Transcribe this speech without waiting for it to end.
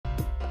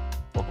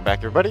Welcome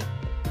back, everybody.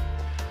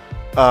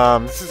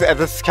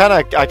 This is kind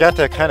of, I got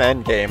to kind of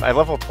end game. I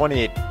level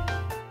 20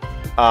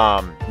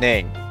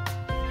 Ning.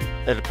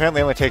 It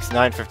apparently only takes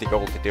 950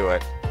 gold to do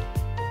it.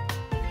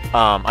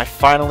 I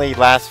finally,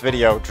 last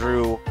video,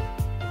 drew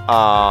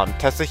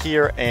Tessa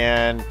here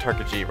and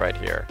Turkaji right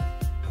here.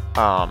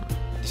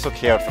 Still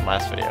KO'd from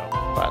last video,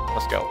 but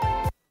let's go.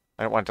 I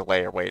don't want to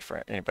delay or wait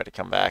for anybody to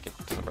come back. It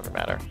doesn't really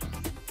matter.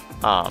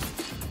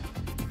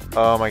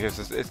 Oh my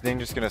goodness, is Ning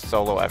just gonna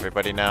solo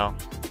everybody now?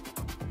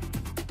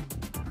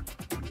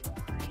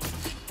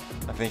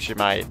 I think she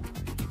might.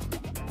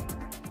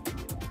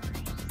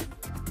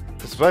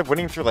 Is by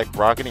winning through like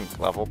rocketing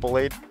level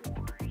bullied?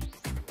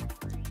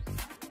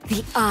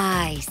 The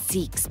eye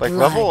seeks like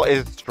blood. Level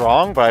is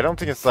strong, but I don't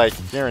think it's like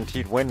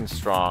guaranteed win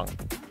strong.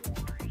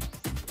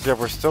 So yeah,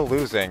 we're still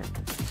losing.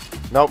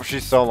 Nope,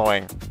 she's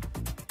soloing.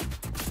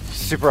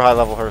 Super high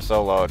level her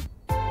soloed.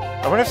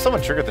 I wonder if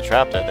someone triggered the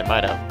trap there. They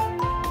might have.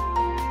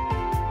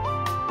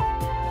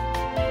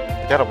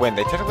 They gotta win.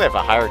 They technically have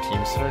a higher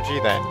team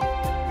synergy than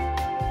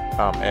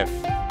if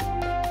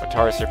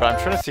Atari's here, but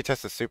I'm trying to see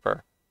Tessa's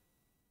super.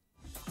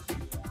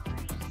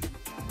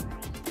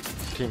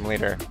 Team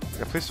leader.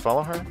 Yeah, please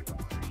follow her.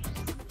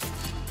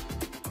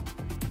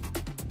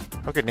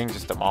 How could Ning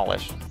just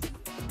demolish?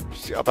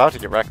 She's about to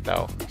get wrecked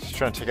though. She's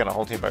trying to take on a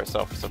whole team by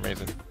herself for some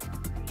reason.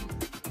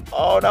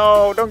 Oh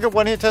no! Don't get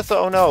one hit, Tessa!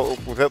 Oh no!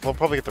 They'll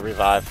probably get the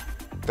revive.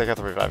 They got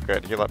the revive.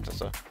 Good. Heal up,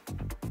 Tessa.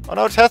 Oh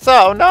no,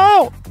 Tessa! Oh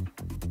no!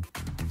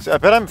 See, I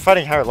bet I'm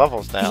fighting higher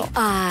levels now. The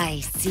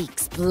eye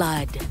seeks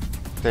blood.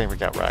 Dang, we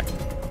got wrecked.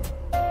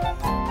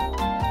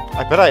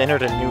 I bet I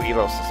entered a new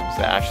elo system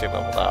that actually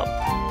leveled up.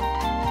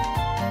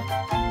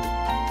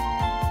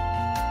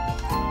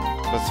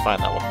 Let's find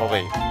that. We'll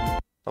probably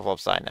level up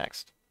Sai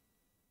next.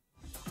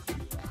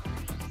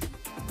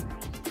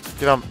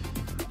 Get him.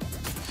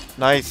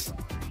 Nice.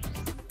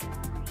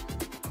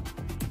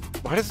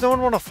 Why does no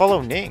one want to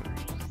follow Ning?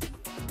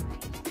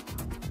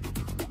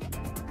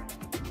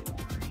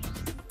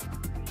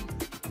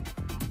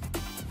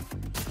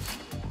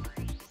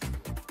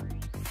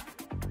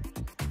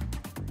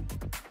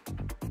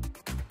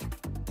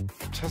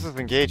 Tessa's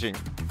engaging.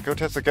 Go,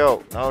 Tessa,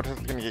 go. No,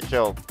 Tessa's gonna get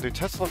killed. Dude,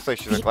 Tessa looks like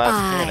she's a glass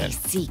cannon. The eye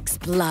seeks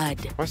blood.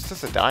 Why is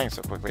Tessa dying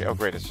so quickly? Oh,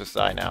 great, it's just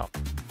Sai now.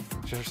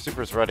 Her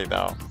super's ready,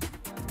 though.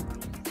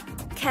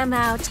 Come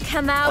out,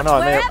 Oh, no,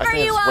 I think I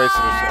just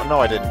wasted her. Oh,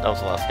 no, I didn't. That was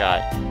the last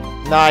guy.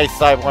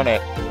 Nice, I won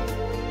it.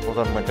 Well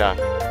done, Linda.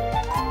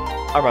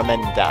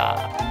 Armamenta.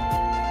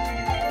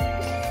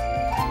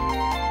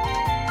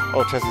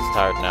 Oh, Tessa's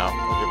tired now.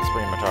 We'll give the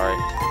spring Matari.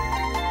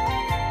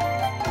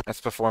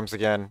 Let's performs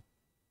again.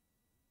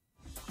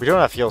 We don't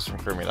have heals from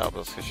Kurumi though, but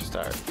it's because she's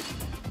tired.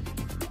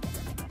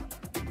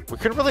 We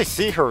couldn't really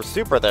see her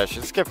super there. She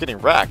just kept getting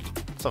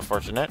wrecked. It's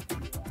unfortunate.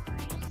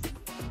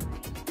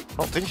 I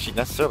don't think she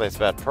necessarily has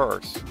bad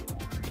perks.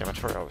 Yeah,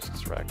 Matari always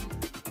gets wrecked.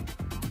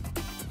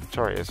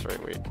 Matari is very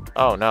weak.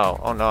 Oh no,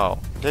 oh no.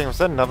 Dang, was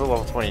that another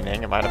level 20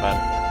 Ning? It might have been.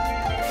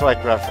 I feel like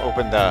I've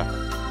opened the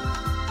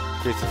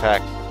gates of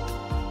heck.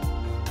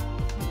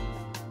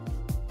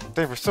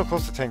 Dang, we're so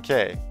close to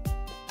 10k.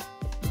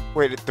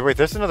 Wait,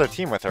 there's another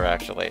team with her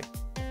actually.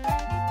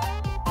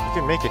 You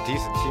can make a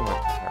decent team with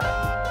her.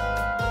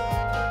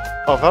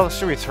 Oh,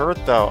 Valdeshui's hurt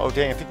though. Oh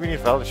dang, I think we need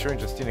Valdeshui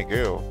and Justina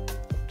Gu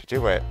to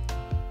do it.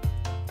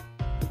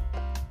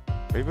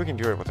 Maybe we can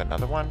do it with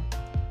another one?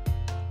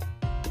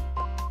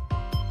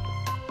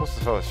 Close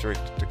to Valdeshui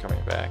to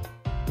coming back.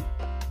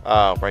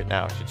 Oh, right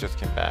now, she just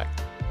came back.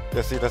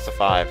 Yeah, see, that's a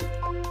 5. I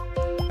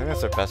think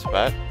that's our best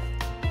bet.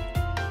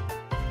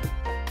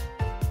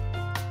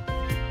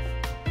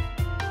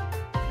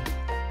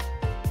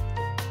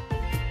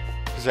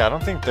 Yeah, I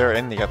don't think they're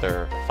in the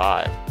other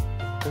 5.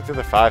 I think the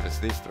other 5 is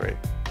these 3.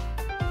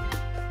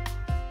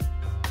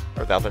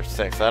 Or the other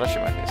 6. That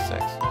actually might be a 6.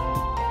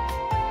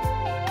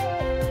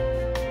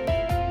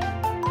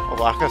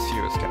 Well,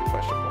 Akasu is kind of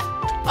questionable.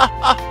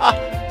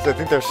 So I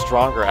think they're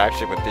stronger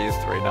actually with these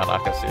 3, not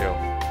Akasu.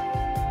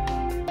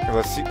 Okay,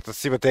 let's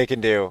see what they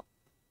can do.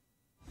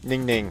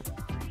 Ning Ning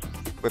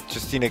with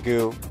Justina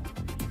Gu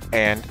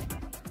and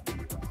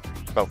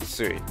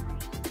Valdeshui.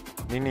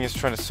 Nini is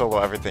trying to solo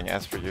everything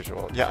as per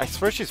usual. Yeah, I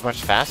swear she's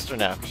much faster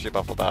now because she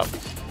leveled up.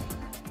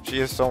 She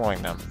is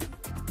soloing them.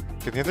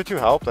 Can the other 2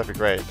 help? That'd be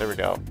great. There we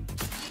go.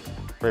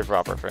 Brave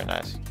Robber, very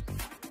nice.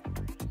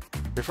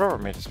 Brave Robber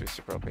may just be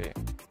super OP.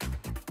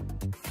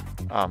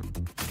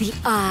 The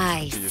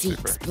eye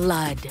seeks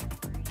blood.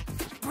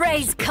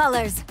 Raise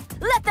colors.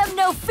 Let them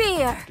know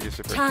fear.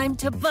 Time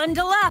to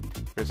bundle up.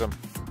 Here's him.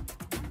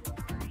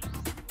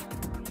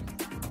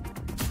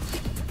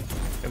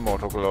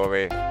 Immortal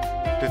glory.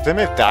 Dude, they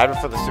may have died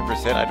before the super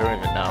hit. I don't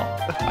even know.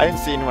 I didn't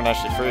see anyone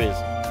actually freeze.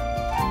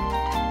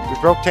 We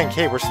broke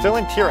 10k. We're still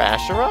in tier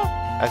Ashura?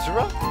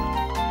 Azura?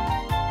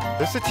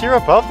 There's a tier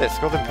above this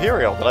called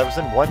Imperial that I was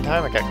in one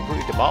time and got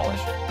completely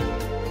demolished.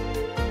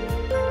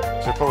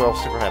 So they're probably all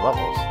super high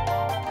levels.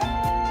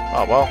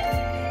 Oh, well.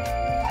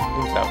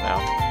 Who's out now?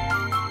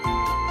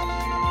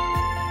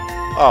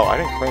 Oh, I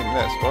didn't claim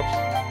this. Whoops.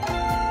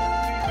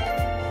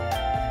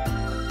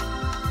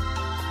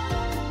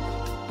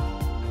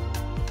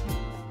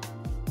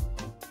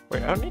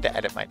 Wait, I don't need to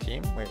edit my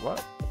team. Wait,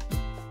 what?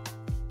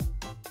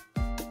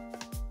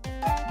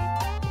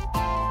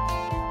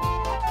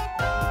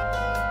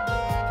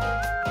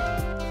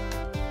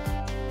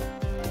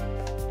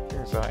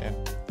 Here's Zion.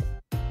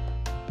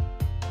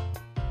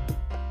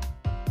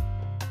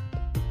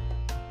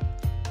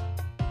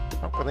 I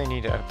don't really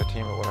need to edit the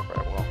team, but whatever,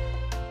 I will.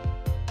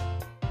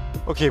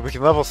 Okay, we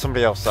can level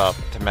somebody else up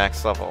to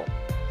max level.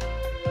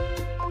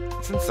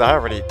 Isn't Zai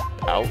already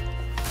out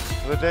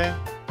for the day?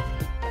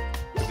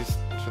 For these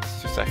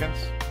 2 seconds?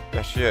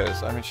 Yeah, she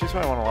is. I mean, she's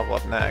what I want to level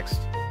up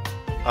next.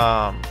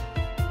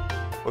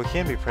 We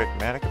can be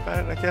pragmatic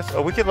about it, I guess.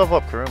 Oh, we could level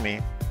up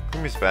Kurumi.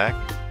 Kurumi's back.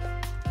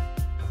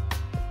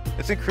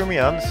 Isn't Kurumi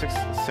on the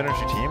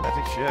Synergy team? I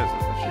think she is,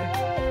 isn't she?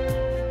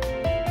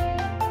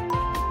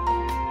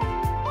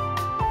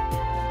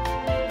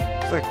 I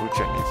feel like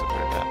Wuchen needs a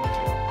bit of that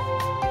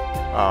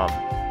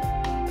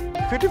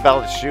too. Could do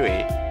Valid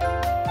Shui.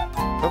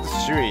 Valid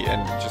Shui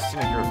and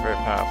Justina here are very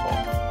powerful.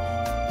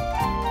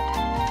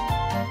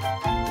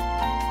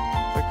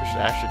 I think we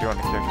should actually do on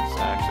the character that's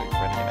actually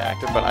ready and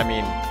active, but I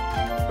mean,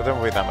 but then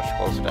we'll be that much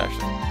closer to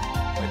actually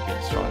like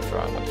being strong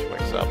when she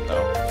wakes up,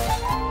 though.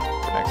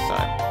 For next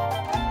time.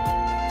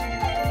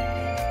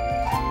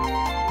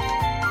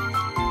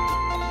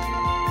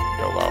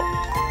 YOLO.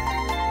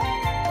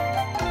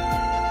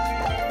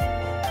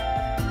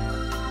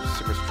 She's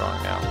super strong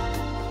now.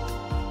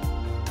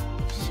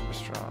 She's super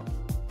strong.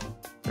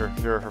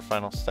 Here are her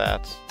final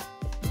stats.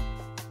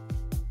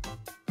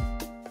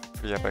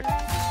 Pretty epic.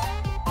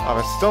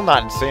 It's still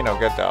not insane or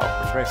good though,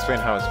 which may explain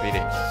how it's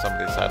beating some of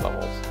these side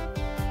levels.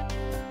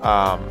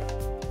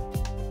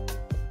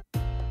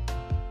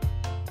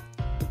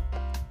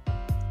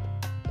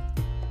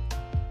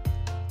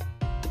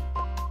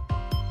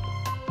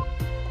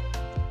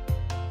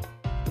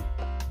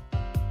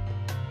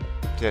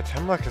 Yeah,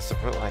 Temlek is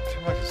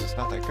just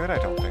not that good, I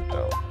don't think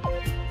though.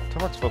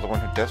 Temlek's for the one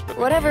who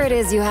desperately Whatever it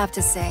is you have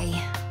to say,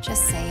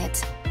 just say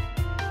it.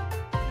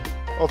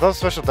 Oh, that was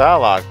special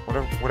dialogue.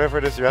 Whatever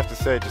it is you have to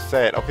say, just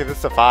say it. Okay, this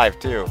is a 5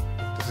 too.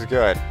 This is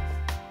good.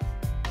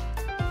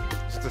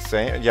 Is it the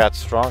same? Yeah, it's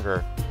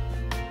stronger.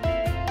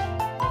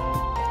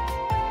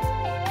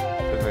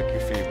 It's like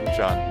Goofy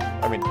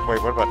Wuchan. I mean,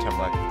 wait, what about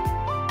Temlek?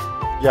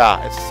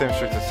 Yeah, it's the same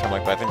strength as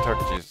Temlek, but I think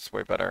Tokaji is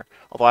way better.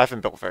 Although I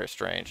haven't built very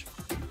strange.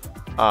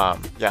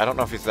 Yeah, I don't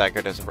know if he's that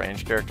good as a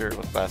range character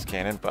with Blast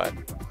Cannon, but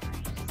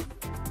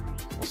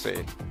we'll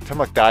see.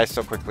 Temlek dies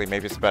so quickly,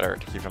 maybe it's better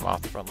to keep him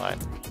off the front line.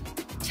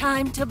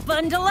 Time to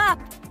bundle up!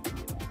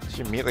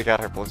 She immediately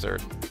got her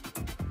Blizzard.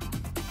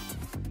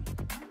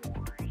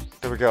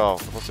 There we go,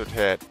 the Blizzard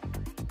hit.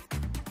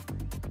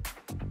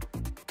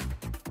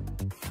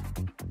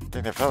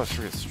 Dang, that fellow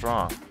sure is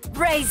strong.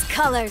 Raise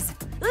colors!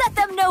 Let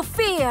them know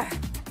fear!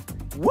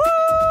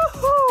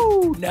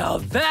 Woohoo! Now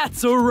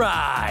that's a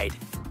ride!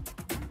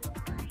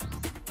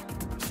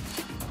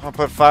 I'll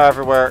put fire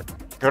everywhere.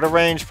 Go to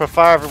range, put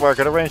fire everywhere.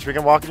 Go to range, we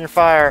can walk in your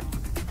fire.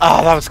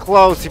 Oh, that was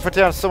close. He put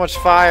down so much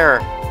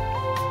fire.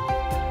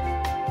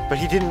 But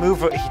he didn't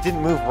move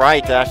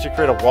right to actually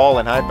create a wall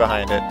and hide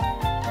behind it.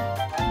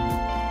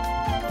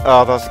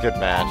 Oh, that was a good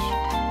match.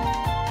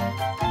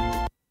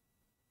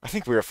 I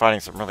think we were fighting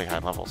some really high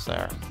levels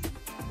there.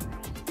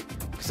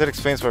 Because that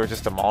explains why we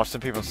just demolished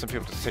some people and some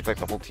people just take like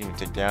the whole team to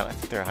take down. I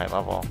think they're high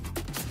level.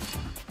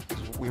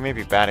 We may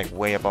be batting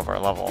way above our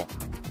level.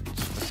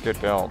 It's a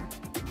good build.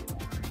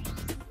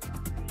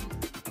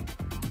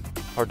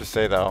 Hard to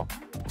say though.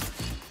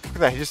 Look at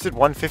that, he just did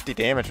 150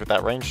 damage with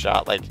that range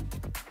shot. Like,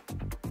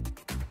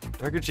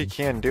 Tokaji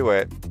can do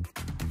it.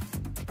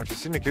 Or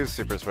Justina Goose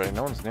super's ready.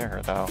 No one's near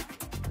her though.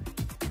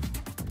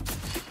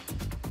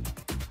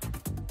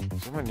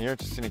 Is someone near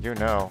Justina Goose?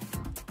 No.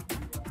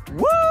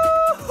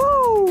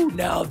 Woohoo!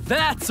 Now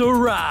that's a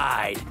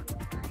ride!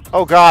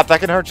 Oh god, that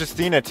can hurt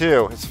Justina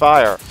too. It's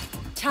fire.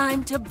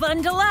 Time to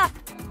bundle up!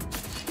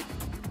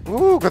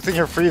 Ooh, good thing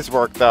her freeze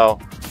worked though.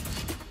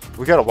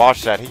 We gotta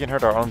watch that. He can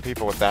hurt our own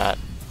people with that.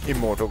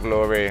 Immortal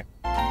glory.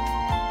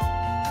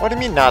 What do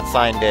you mean not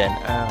signed in?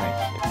 Oh,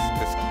 it's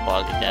this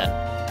bug again.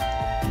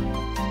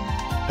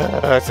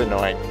 That's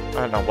annoying. I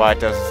don't know why it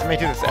does this. It may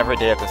do this every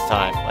day at this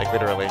time. Like,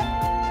 literally.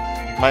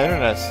 My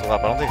internet's still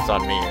up. I don't think it's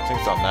on me. I think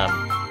it's on them.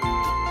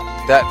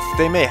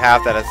 They may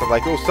have that as a,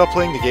 like, oh, stop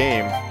playing the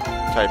game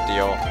type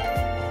deal.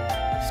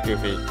 It's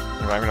goofy.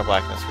 Anyway, I'm gonna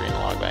blacken the screen and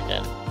log back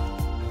in.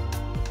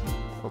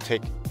 It'll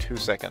take 2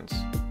 seconds.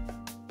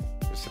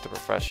 Just hit the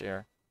refresh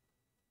here.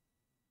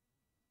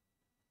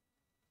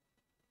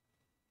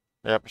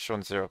 Yep, it's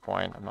showing 0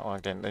 coin. I'm not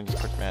logged in. Then just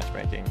click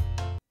matchmaking.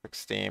 Click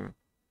Steam.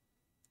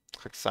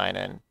 Click sign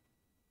in.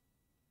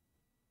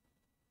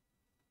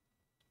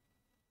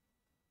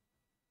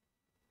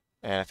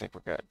 And I think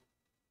we're good.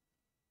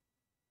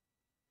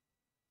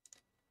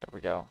 There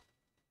we go.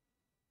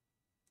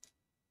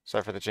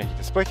 Sorry for the janky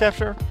display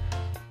capture.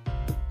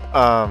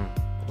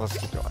 Let's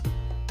keep going.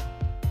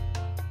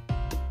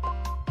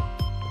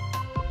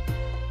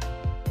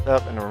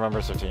 Yep, and it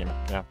remembers their team.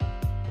 Yeah.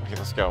 Okay,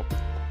 let's go.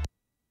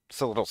 It's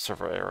a little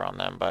server error on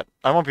them, but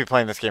I won't be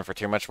playing this game for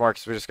too much more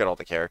because we just got all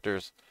the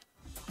characters.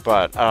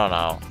 But, I don't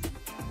know.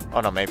 Oh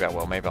no, maybe I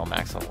will. Maybe I'll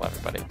max level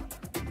everybody.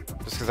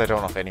 Just because I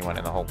don't know if anyone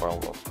in the whole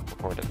world will have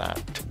recorded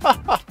that.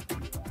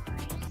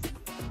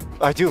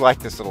 I do like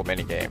this little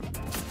mini game.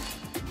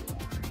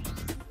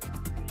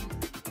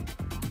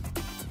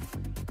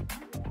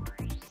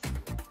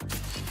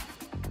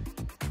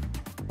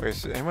 Wait,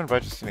 is anyone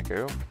about Justina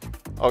Goo?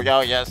 Oh,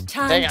 yeah, yes.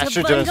 Dang, I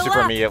should have done a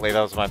super immediately.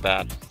 That was my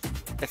bad.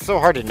 It's so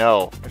hard to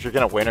know if you're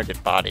gonna win or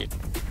get bodied.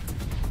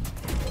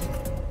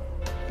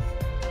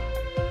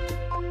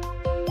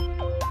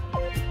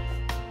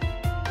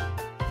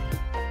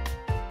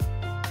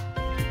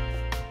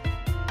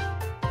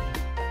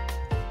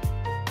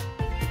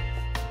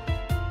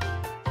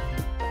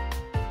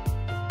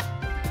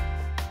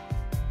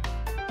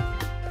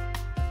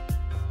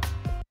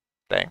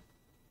 Dang.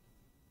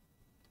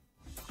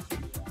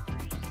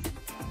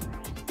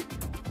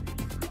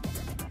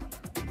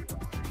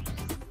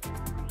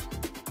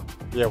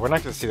 Yeah, we're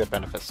not going to see the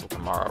benefits till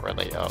tomorrow,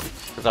 really,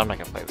 because I'm not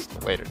going to play this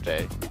till later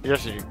today. You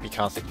should be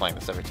constantly playing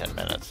this every 10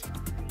 minutes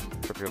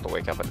for people to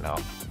wake up and know.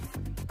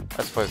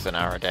 I suppose it's an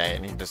hour a day,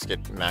 and you can just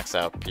get max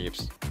out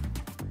peeps.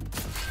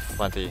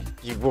 Plenty.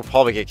 You will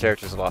probably get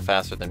characters a lot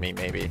faster than me,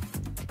 maybe.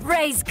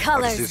 Raise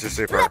colors. Use your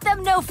super. Let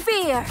them know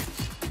fear.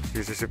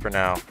 Use your super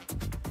now.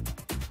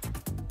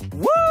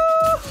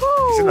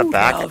 Woohoo! He's in the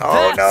back. Now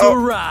Oh that's no! a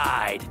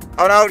ride.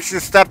 Oh no! She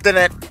stepped in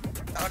it.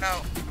 Oh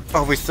no!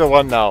 Oh, we still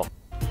won though.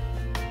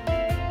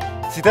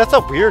 See, that's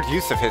a weird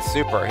use of his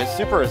super. His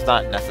super is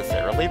not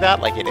necessarily that,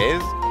 like it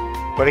is,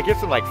 but it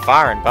gives him like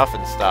fire and buff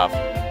and stuff.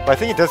 But I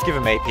think it does give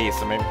him AP,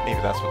 so maybe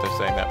that's what they're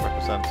saying that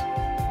represents.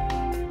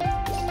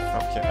 Oh,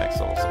 can't max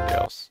level somebody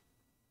else.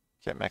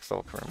 Can't max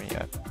level Kurumi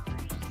yet.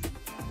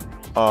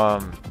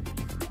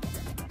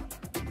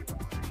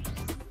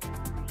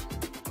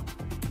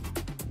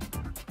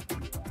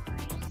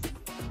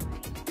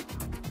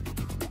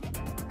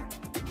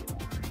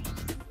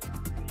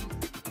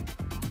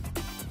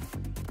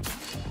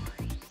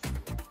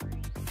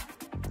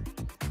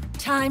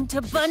 Time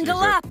to bundle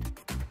up.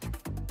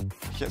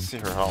 I can't see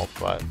her health,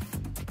 but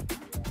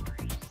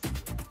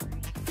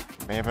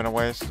may have been a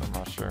waste. I'm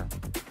not sure.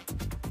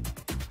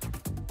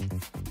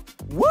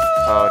 Woo!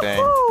 Oh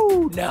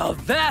dang! Now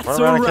that's Run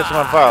a around and ride. catch him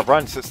on fire.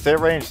 Run! Stay at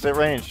range. Stay at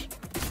range.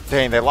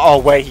 Dang! Oh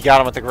wait, he got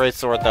him with the great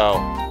sword though.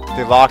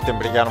 They locked him,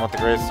 but he got him with the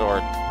great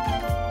sword.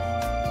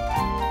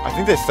 I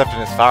think they stepped in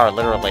his fire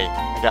literally.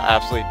 He got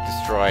absolutely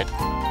destroyed.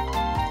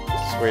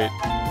 Sweet.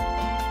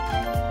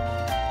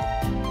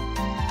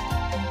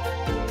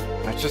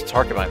 He's just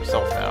targeting by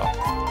himself now.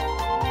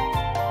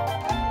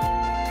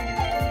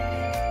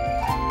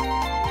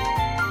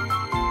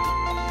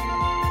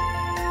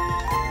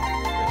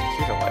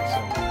 He likes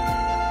him.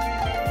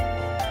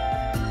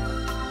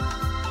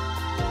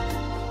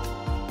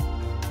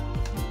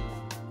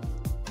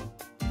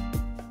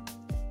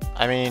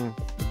 I mean,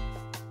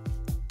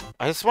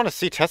 I just want to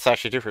see Tessa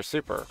actually do her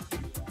super.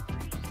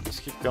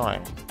 Just keep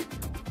going.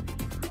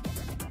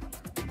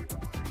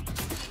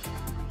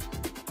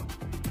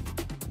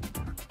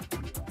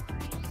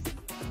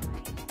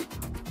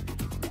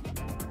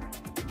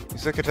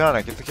 Use the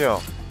katana, get the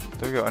kill.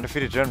 There we go,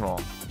 undefeated general.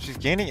 She's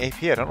gaining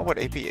AP. I don't know what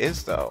AP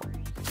is though.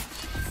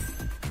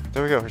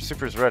 There we go, her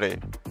super is ready.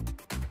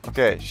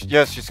 Okay,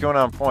 yes, she's going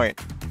on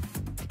point.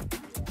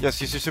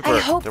 Yes, use your super. I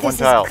hope They're this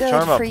one tile. is good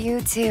Charm up. for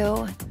you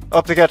too. Oh,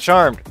 they got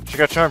charmed. She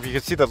got charmed. You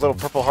can see the little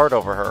purple heart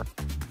over her.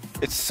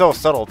 It's so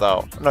subtle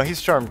though. No,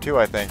 he's charmed too,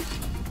 I think.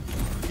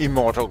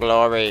 Immortal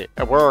glory.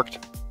 It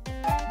worked. We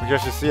can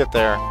actually see it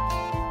there.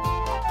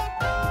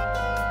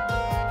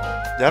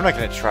 Yeah, I'm not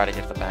gonna try to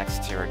get to the max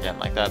tier again.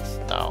 Like no,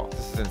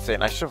 this is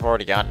insane. I should have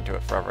already gotten to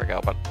it forever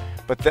ago.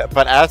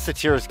 But as the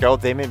tiers go,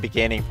 they may be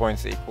gaining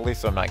points equally,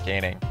 so I'm not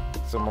gaining.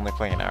 So I'm only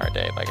playing an hour a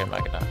day. Like I'm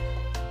not gonna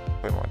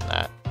play more than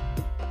that.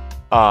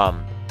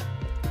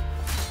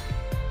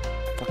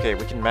 Okay,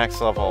 we can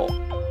max level.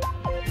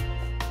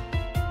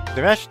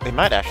 They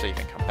might actually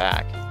even come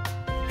back.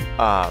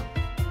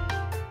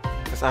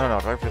 Cause I don't know.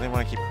 Do I really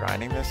want to keep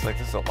grinding this? Like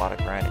this is a lot of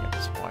grinding at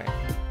this point.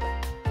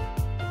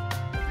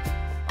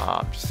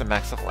 Just to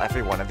max level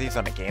every one of these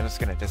on a game is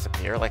gonna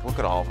disappear. Like look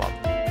at all of them.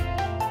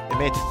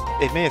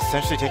 It may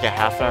essentially take a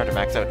half an hour to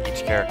max out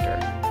each character.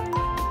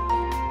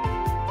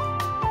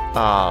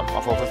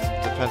 Although this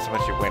depends how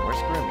much you win.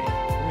 Where's Groomy?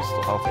 Groomy's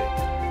still healthy.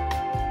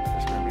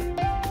 Where's Groomy?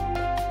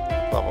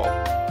 Level.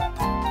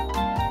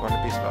 Going to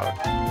beast mode.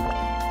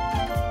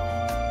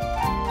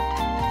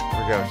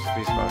 There we go. She's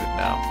beast moded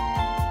now.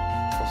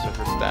 Also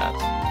her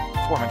stats.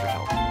 400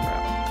 health.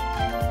 Crap.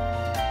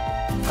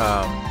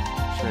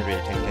 She may be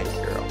a tanky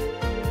girl.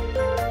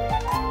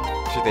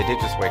 Actually, they did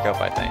just wake up,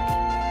 I think.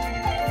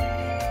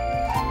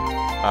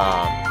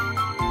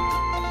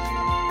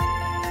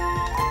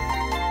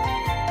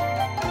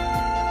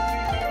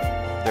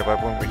 Yeah, why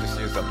wouldn't we just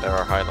use them? There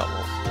are high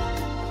levels.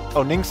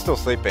 Oh, Ning's still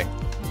sleeping.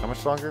 How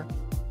much longer?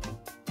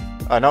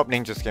 Nope,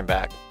 Ning just came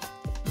back.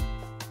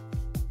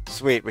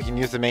 Sweet, we can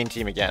use the main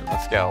team again.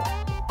 Let's go.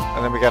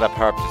 And then we gotta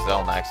power up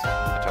Giselle next.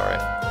 Atari.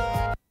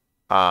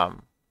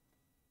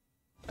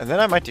 And then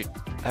I might do...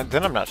 And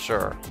then I'm not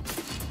sure.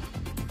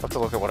 have to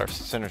look at what our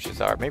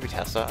synergies are. Maybe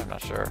Tessa, I'm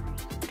not sure.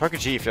 Tarka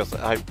G feels...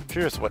 I'm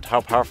curious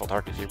how powerful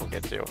Tarka G will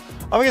get to.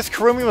 Oh, I guess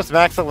Kurumi was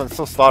max level and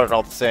still slaughtered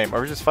all the same.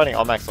 Are we just fighting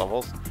all max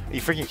levels? Are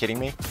you freaking kidding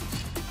me?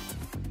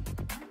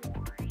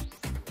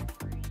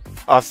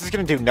 Oh, if this is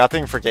gonna do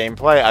nothing for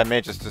gameplay, I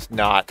may just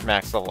not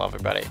max level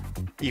everybody.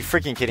 Are you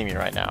freaking kidding me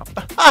right now?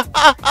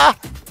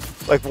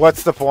 Like,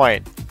 what's the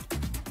point?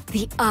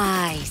 The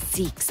eye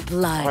seeks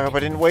blood. Oh, I hope I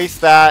didn't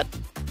waste that.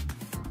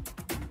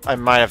 I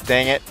might have,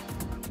 dang it.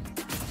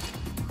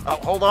 Oh,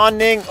 hold on,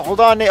 Ning. Hold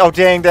on, Ning. Oh,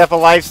 dang, they have a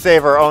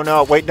lifesaver. Oh,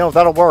 no. Wait, no,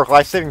 that'll work.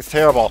 Lifesaving's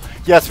terrible.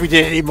 Yes, we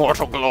did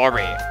immortal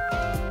glory.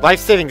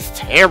 Lifesaving's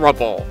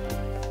terrible.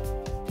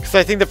 Because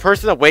I think the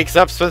person that wakes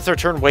up spends their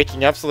turn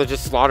waking up, so they're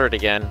just slaughtered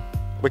again.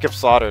 Wake up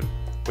slaughtered.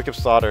 Wake up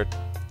slaughtered.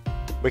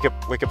 Wake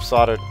up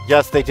slaughtered.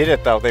 Yes, they did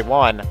it, though. They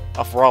won.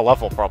 A raw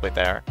level probably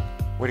there.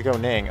 Way to go,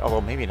 Ning. Although,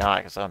 maybe not,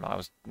 because I don't know. I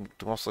was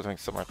mostly doing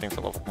similar things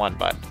at level 1,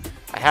 but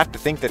I have to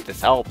think that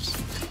this helps.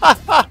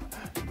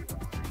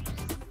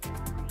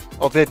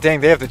 Oh, dang,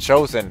 they have the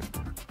Chosen.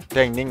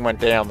 Dang, Ning went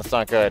down. That's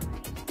not good.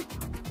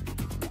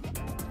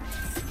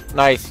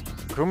 Nice.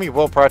 Kurumi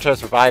will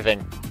prioritize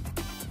reviving.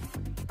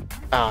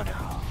 Oh, no.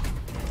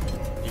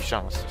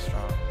 Yushan was so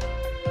strong.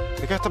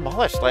 They got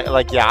demolished.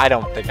 Like, yeah, I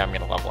don't think I'm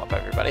going to level up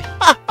everybody.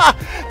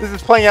 This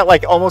is playing out,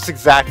 like, almost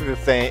exactly the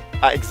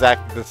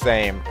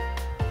same.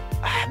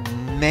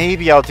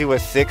 Maybe I'll do a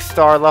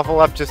 6-star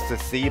level up just to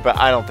see, but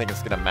I don't think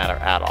it's going to matter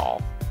at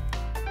all.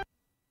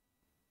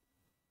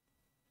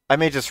 I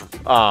may just,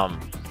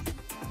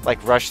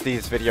 like, rush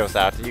these videos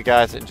out to you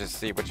guys and just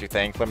see what you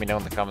think. Let me know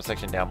in the comment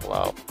section down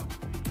below.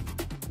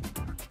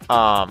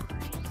 I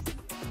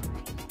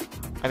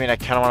mean, I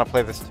kind of want to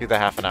play this to the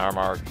half-an-hour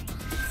mark.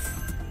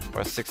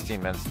 We're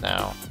 16 minutes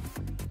now.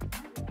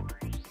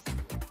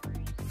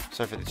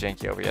 Sorry for the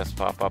janky OBS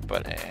pop-up,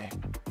 but eh.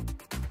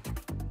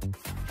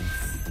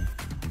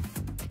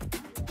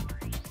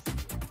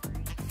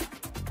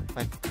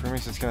 Like,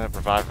 Kurumi's just gonna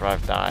revive,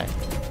 die.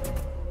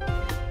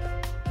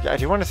 Yeah, I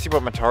do want to see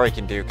what Matari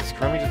can do, because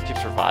Kurumi just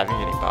keeps reviving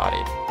and getting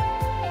bodied.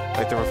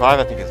 Like, the revive,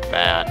 I think, is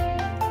bad.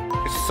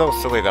 It's so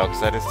silly, though,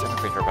 because that is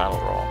typically her battle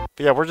roll.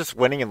 But yeah, we're just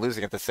winning and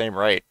losing at the same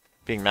rate,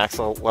 being max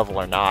level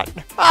or not.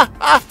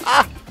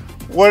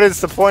 What is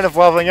the point of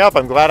leveling up?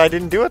 I'm glad I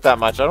didn't do it that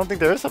much. I don't think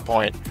there is a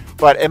point.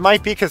 But it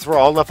might be because we're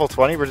all level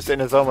 20. We're just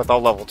in a zone with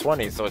all level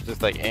 20, so it's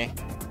just like, eh.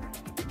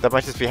 That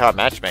might just be how it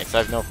match makes. I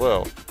have no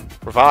clue.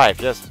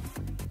 Revive, yes.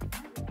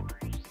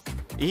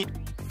 Eat.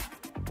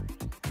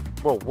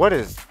 Whoa, what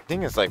is...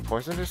 Thing is like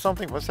poisoned or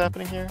something? What's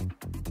happening here?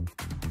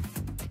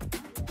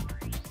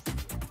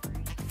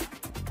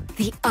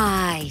 The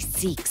eye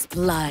seeks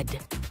blood.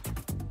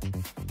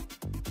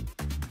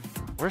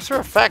 Where's her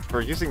effect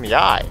for using the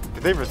eye?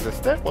 Did they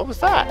resist it? What was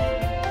that?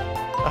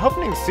 I'm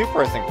hoping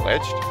super isn't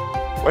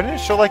glitched. Why didn't it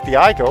show like the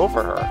eye go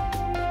over her?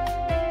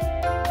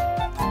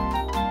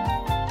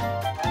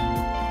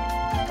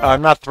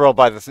 I'm not thrilled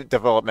by this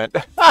development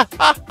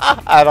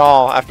at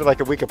all after like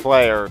a week of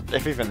play, or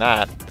if even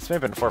that. It's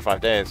maybe been 4 or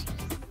 5 days.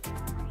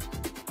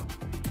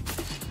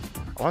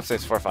 I want to say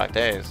it's 4 or 5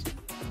 days.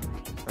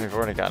 I mean, we've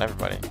already gotten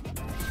everybody.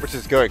 Which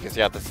is good, because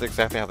yeah, this is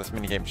exactly how this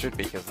minigame should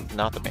be, because it's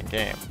not the main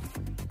game.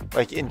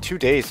 Like, in 2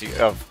 days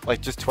of,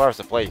 like, just 2 hours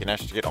of play, you can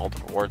actually get all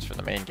the rewards for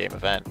the main game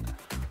event.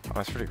 Oh,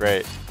 that's pretty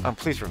great.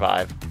 Please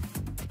revive.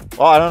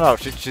 Well, I don't know.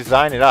 She's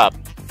designed it up.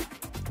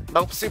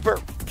 Nope, super.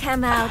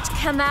 Come out,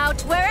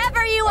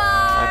 wherever you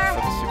are! Right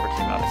before the super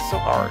came out. It's so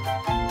hard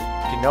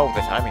to know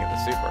the timing of the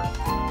super.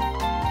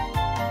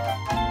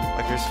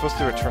 Like, you're supposed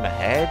to return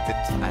ahead?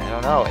 I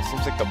don't know. It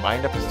seems like the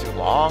wind-up is too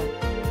long,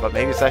 but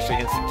maybe it's actually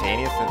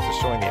instantaneous and it's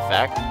just showing the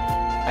effect.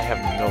 I have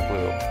no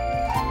clue.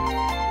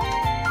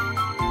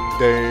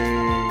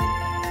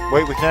 Dang.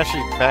 Wait, we can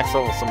actually max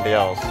level somebody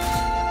else.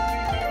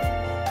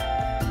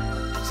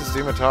 This is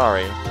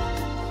Matari.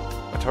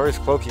 Matari's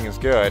cloaking is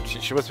good.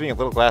 She was being a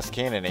little glass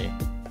cannon-y.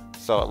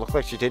 So it looked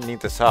like she didn't need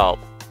this help.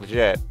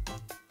 Legit.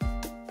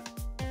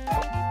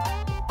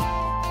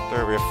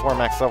 There, we have 4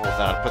 max levels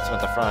now. It puts them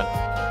at the front.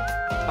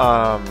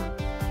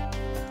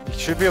 You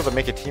should be able to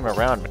make a team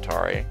around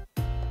Matari.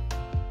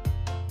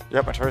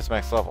 Yep, Matari's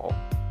max level.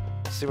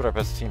 Let's see what our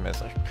best team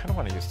is. I kind of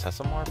want to use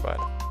Tessa more, but...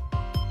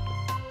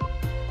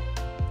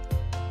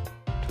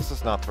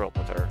 Tessa's not thrilled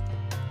with her.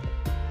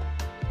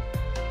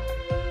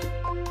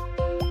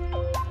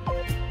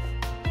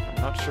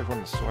 I'm not sure who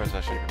in the store is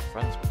actually even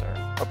friends with her.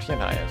 Oh,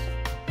 Tianai is.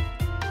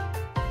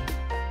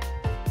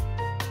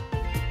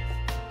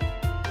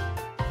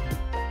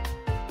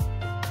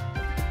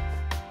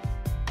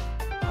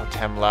 Oh,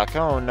 Temluck.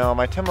 Oh no,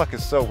 my Temluck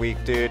is so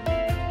weak, dude.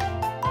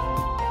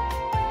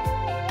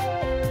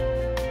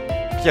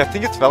 Yeah, I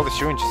think it's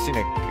Veldishu and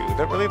Justina Goo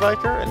that really like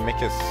her, and make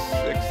us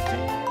 16.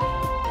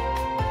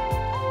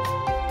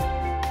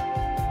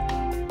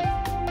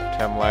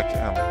 Temluck,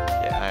 yeah,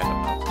 I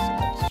don't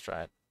know. Let's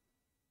try it.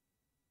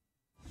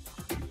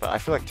 But I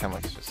feel like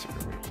Temluck is just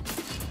super weak.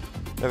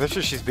 Yeah, that's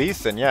just she's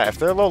beasting. Yeah, if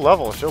they're low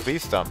level, she'll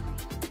beast them.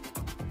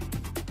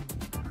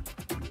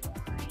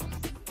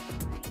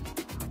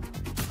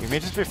 We may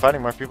just be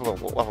fighting more people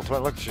at level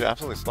 20. Look, she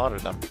absolutely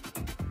slaughtered them.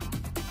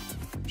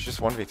 She's just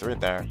 1v3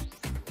 there.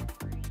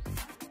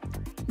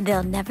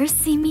 They'll never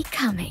see me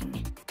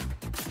coming.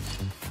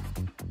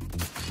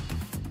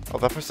 Oh,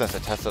 that person has a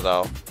Tessa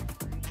though.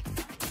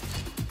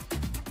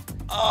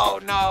 Oh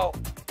no!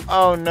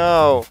 Oh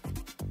no!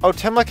 Oh,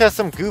 Timlik has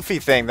some goofy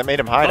thing that made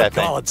him hide, I think.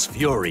 God's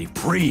fury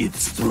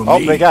breathes through Oh,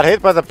 me. they got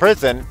hit by the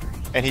prison,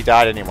 and he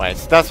died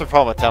anyways. That's the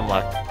problem with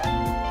Timlik.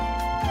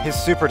 His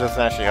super doesn't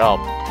actually help.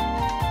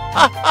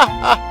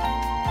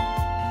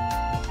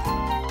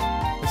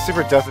 His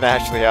super doesn't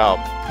actually help.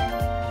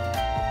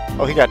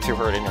 Oh, he got 2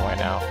 hurt anyway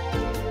now.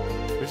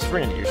 We're just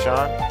bringing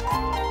Yushan.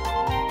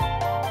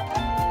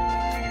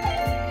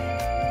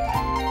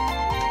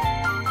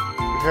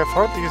 We have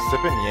hardly used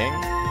Zip and Ying.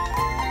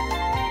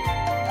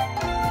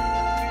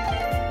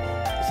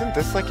 Isn't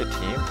this like a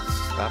team? This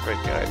is not very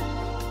good.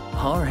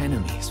 Our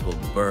enemies will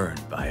burn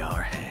by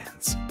our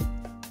hands.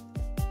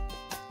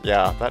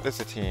 Yeah, that is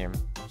a team.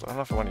 So I don't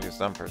know if I want to use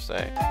them per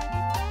se.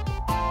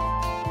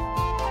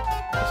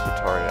 That's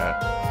Victoria.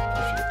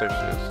 There she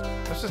is.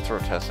 Let's just throw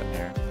Tess in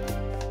here.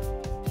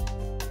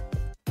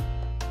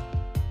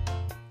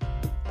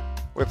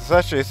 Wait, this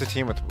actually is a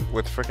team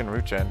with frickin'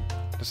 Ruchen.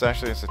 This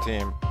actually is a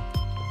team.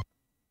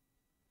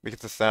 We get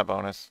the stat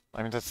bonus.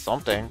 I mean, that's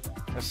something.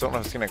 I just don't know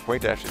if it's going to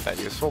equate to actually that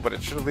useful, but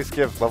it should at least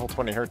give level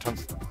 20 her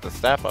tons the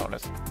stat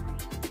bonus.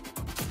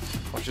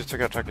 Well, she just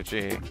took out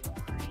Takaji.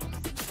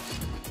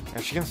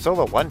 And she can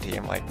solo one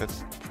team, like,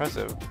 that's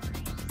impressive.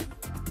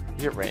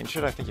 You get range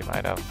it? I think you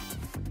might have.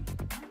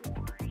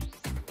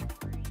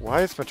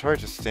 Why is Matori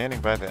just standing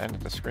by the end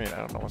of the screen? I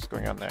don't know what's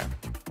going on there.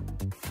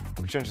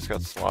 Ruchen just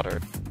got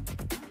slaughtered.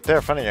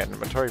 They're funny it, and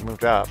Matori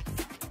moved up.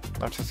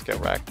 Now just get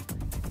wrecked.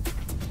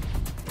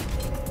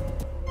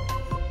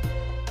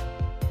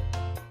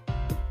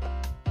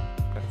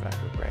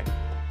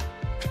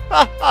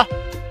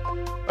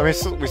 I mean,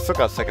 we still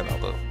got second though.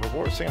 The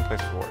reward, second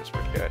place reward is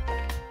pretty good.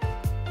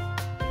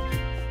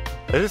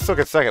 They did still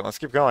get second. Let's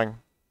keep going.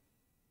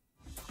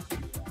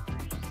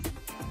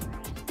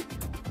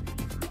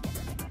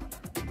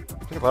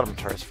 I think a lot of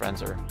Matari's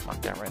friends are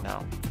knocked down right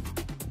now.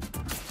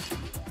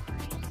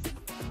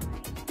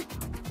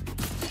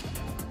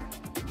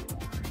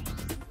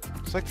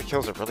 It's like the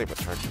kills are really what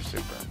charge your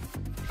super.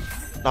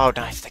 Oh,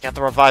 nice. They got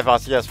the revive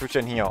us. Yes,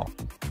 Ruchen heal.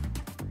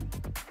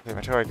 Okay,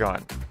 Matari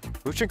gone.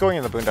 Ruchen going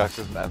in the boondocks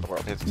isn't the end of the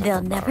world.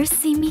 They'll never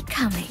see me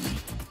coming.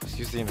 Just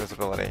use the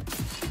invisibility.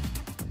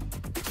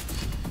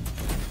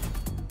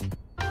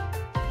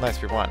 Nice,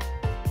 we won.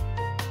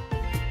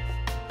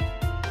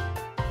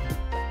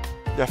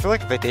 Yeah, I feel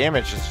like the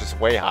damage is just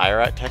way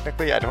higher.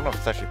 Technically, I don't know if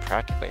it's actually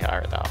practically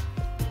higher though.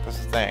 That's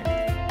the thing.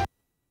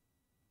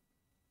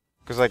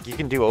 Because like you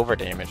can do over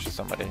damage to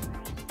somebody.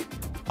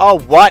 Oh,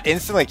 what?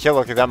 Instantly kill?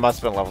 Okay, that must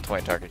have been level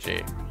 20 target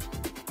G.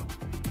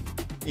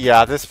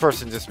 Yeah, this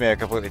person just made a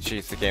completely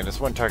cheats the game. This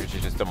one target G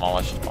just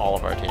demolished all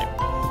of our team.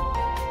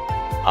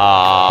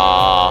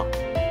 Wow.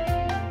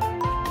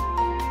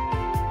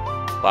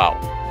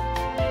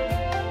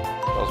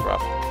 That was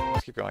rough.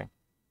 Let's keep going.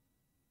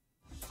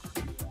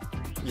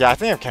 Yeah, I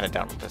think I'm kind of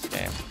done with this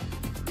game.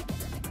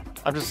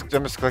 I'm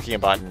just clicking a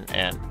button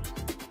and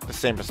the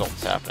same result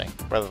is happening,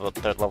 whether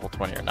they're level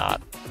 20 or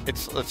not.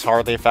 It's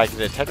hardly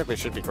affected. It technically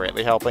should be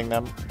greatly helping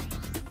them.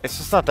 It's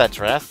just not that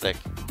drastic.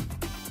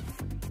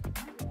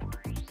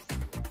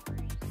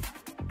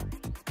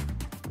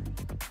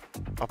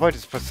 I'll probably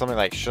just put something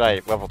like, should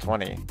I level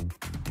 20?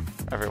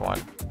 Everyone.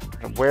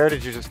 Where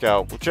did you just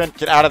go? Wuchen,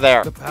 get out of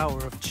there! The power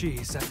of chi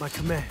is at my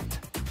command.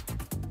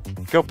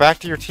 Go back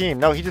to your team.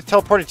 No, he just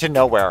teleported to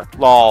nowhere.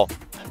 Lol.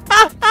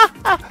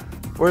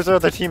 Where's our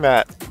other team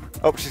at?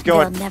 Oh, she's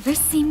going. They'll never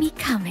see me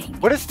coming.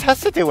 What is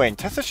Tessa doing?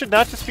 Tessa should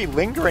not just be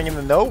lingering in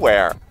the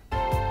nowhere.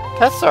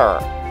 Tessa!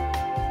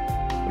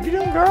 What are you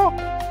doing, girl?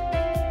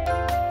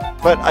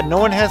 But no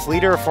one has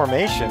leader or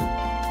formation.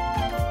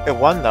 It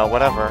won, though.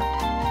 Whatever.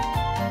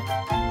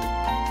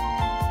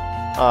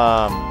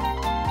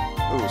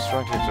 Ooh,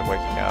 strong teams are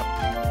waking up.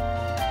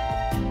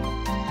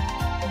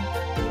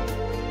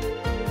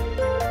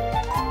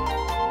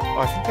 Oh,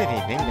 I think they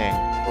need Ning Ning.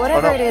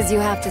 Whatever it is you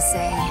have to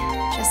say,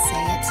 just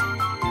say it.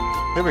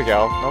 Here we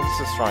go. No, this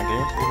is a strong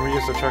team. We can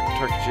reuse the Turkey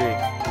G.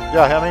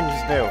 Yeah, I mean,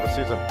 he's new. Let's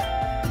use him.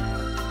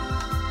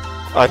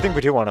 Oh, I think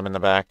we do want him in the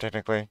back,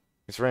 technically.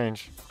 He's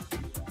range.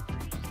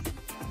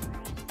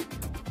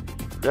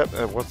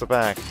 Yep, what's the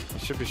back? He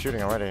should be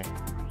shooting already.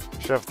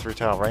 He should have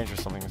 3-tile range or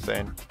something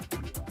insane.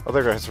 Oh,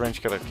 there we go. His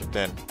range killer kicked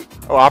in.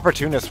 Oh,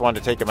 Opportunist wanted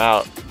to take him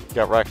out. He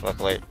got wrecked,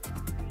 luckily.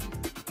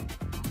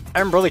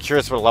 I'm really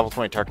curious what a level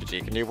 20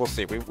 Tarkaji can do. We'll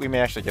see. We may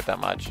actually get that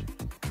much.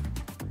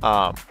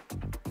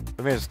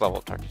 We may just level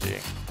up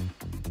Tarkaji.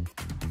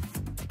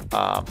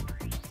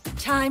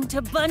 Time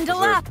to bundle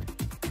up!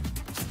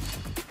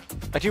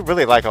 I do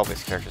really like all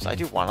these characters. I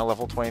do want to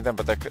level 20 them,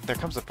 but there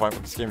comes a point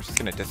when this game is just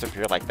going to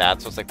disappear like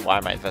that, so it's like, why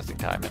am I investing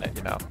time in it,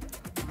 you know?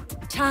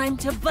 Time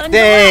to bundle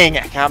Dang!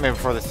 up! Count me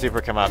before the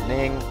super come out.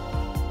 Ning.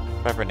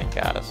 Whoever Ning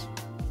got us.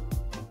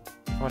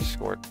 How much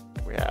score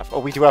do we have? Oh,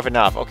 we do have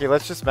enough. Okay,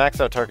 let's just max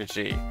out Target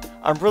G.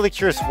 I'm really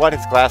curious what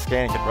his glass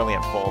cannon can really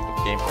unfold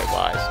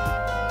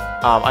gameplay-wise.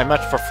 I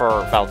much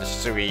prefer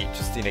Valdisui,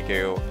 Justina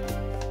Gu,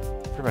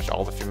 pretty much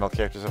all the female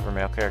characters over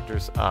male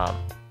characters.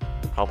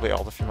 Probably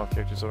all the female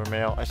characters over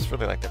male. I just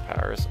really like their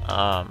powers.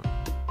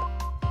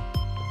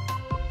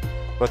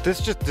 But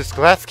this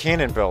glass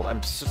cannon build,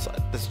 this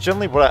is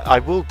generally what I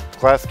will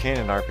glass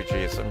cannon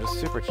RPGs, so I'm just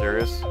super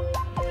curious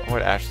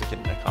what Ashley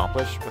can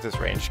accomplish with his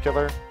range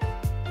killer.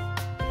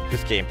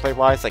 Just gameplay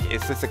wise, like,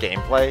 is this a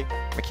gameplay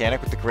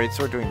mechanic with the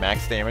greatsword doing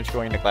max damage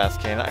going into glass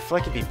cannon? I feel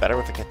like it'd be better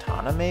with a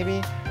katana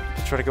maybe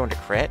to try to go into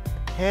crit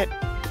hit,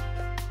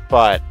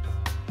 but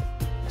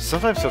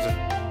sometimes he'll just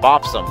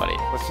bop somebody.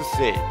 Let's just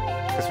see,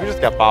 because we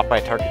just got bopped by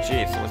Target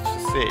G, so let's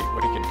just see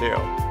what he can do.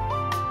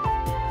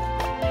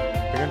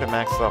 We're into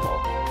max level.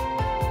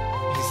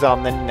 He's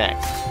on the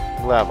next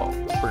level.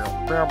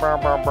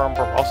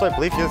 Also, I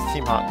believe he has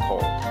Team Hot and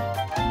Cold.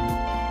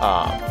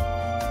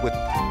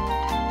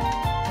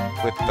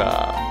 With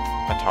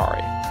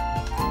Atari.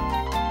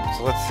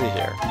 So let's see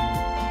here.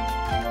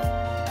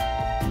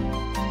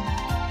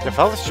 If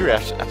all this true,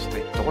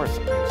 absolutely adores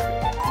him.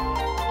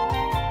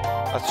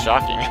 That's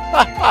shocking.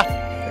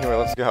 Anyway,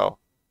 let's go.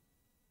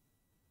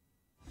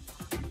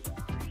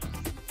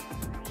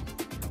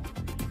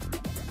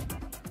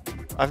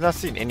 I've not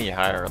seen any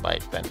higher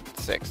like than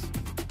 6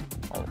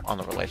 on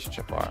the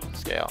relationship bar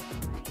scale.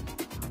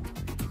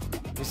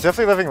 He's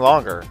definitely living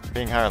longer,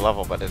 being higher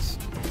level, but that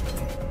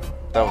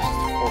was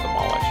full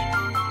demolish.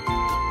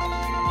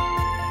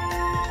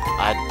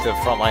 The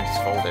front line is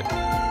folded.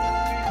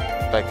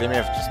 Like, they may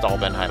have just all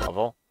been high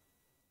level.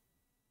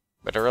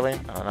 Literally?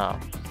 I don't know.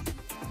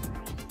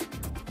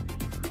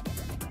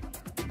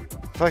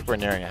 I feel like we're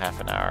nearing a half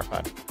an hour,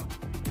 but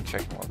I'm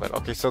checking a little bit.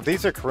 Okay, so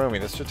these are Kurumi.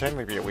 This should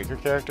technically be a weaker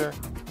character.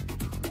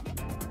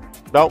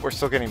 No, we're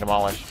still getting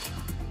demolished.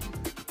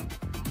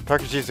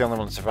 Takuji's the only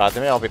one to survive.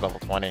 They may all be level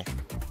 20.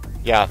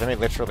 Yeah, they may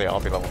literally all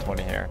be level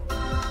 20 here.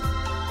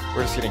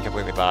 We're just getting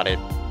completely bodied.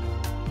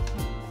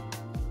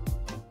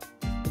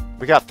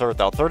 We got third,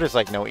 though. Third is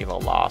like no elo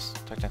loss,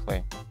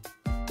 technically.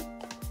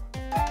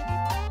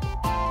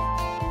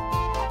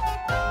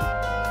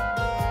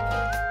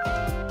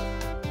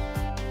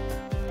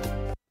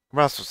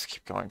 We're not supposed to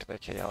keep going to the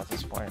KO at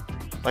this point.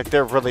 Like,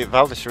 they're really...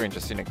 Valdisui and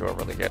Justina Gu are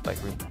really good. Like,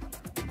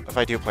 if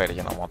I do play it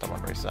again, I want them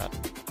on reset.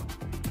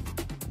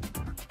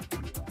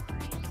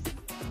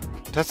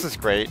 Tessa's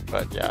great,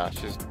 but yeah,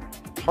 she's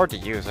hard to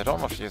use. I don't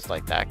know if she's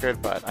like that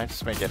good, but I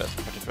just may get a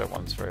particular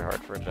one's very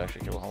hard for it to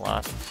actually do a whole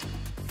lot.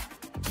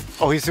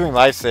 Oh, he's doing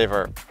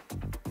Lifesaver.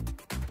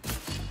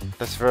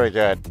 That's very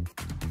good.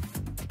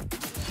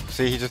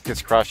 See, he just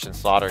gets crushed and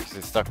slaughtered because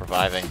he's stuck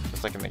reviving,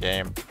 just like in the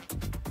game.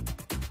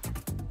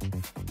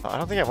 I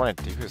don't think I want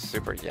to do his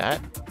super yet.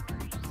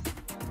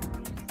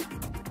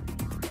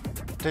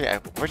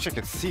 I wish I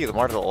could see the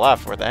more to the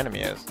left where the enemy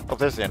is. Oh,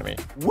 there's the enemy.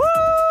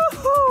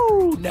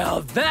 Woohoo! Now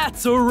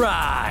that's a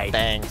ride!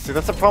 Dang. See,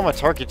 that's the problem with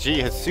Target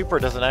G. His super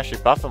doesn't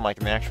actually buff him like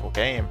in the actual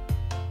game.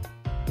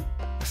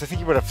 Because I think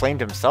he would have flamed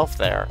himself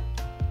there.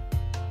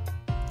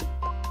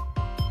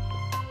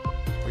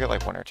 We got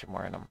like 1 or 2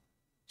 more in him.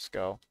 Let's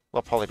go.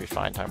 We'll probably be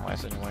fine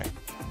time-wise anyway.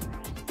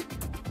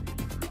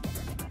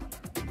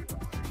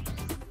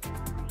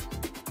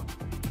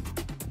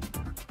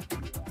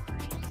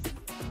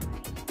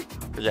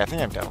 But yeah, I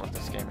think I'm done with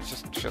this game. It's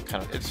just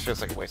it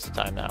feels like a waste of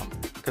time now.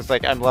 Because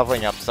like I'm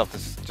leveling up stuff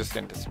that's just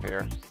gonna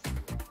disappear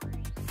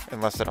in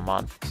less than a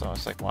month. So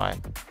it's like, why?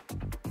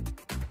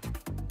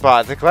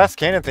 But the glass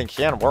cannon thing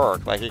can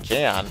work. Like, it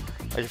can.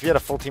 Like, if you had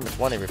a full team of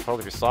 20, we'd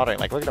probably be slaughtering.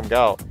 Like, look at him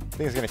go. I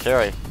think he's gonna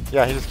carry.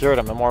 Yeah, he just carried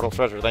him. Immortal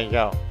treasure. There you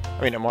go.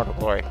 I mean, immortal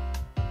glory.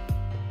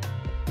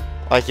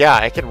 Like, yeah,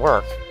 it can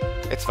work.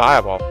 It's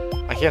viable.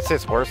 I can't say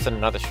it's worse than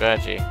another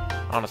strategy,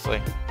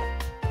 honestly.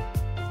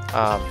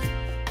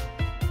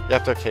 You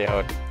have to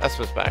KO'd.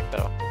 Espa's back,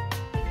 though.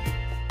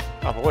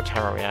 Oh, but what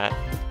time are we at?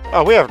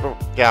 Oh, we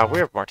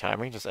have more time.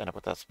 We can just end up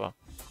with Espa.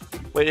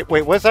 Wait,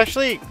 was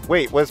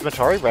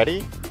Matari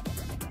ready?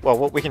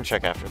 Well, we can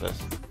check after this.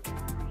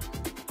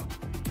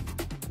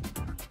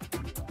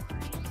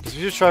 Because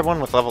we just tried one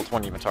with level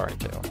 20 Matari,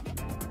 too.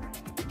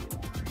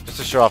 Just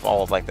to show off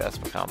all of, like, the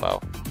Espa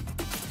combo.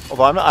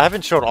 Although I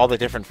haven't showed all the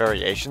different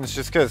variations,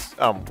 just because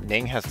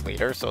Ning has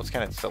leader, so it's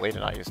kind of silly to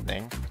not use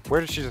Ning.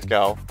 Where did she just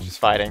go? She's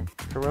fighting.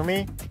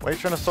 Kurumi? Why are you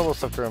trying to solo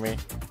stuff, Kurumi?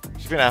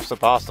 She's being absolute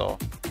apostle.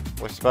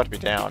 Well, she's about to be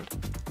downed.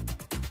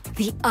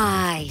 The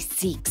eye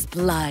seeks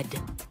blood.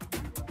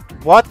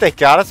 What? They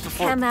got us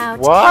before? Come out,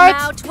 what? come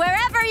out,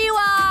 wherever you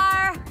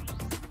are!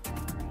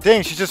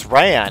 Dang, she just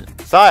ran.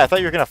 Sai, I thought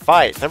you were gonna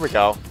fight. There we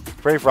go.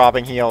 Brave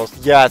robbing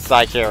heals. Yes,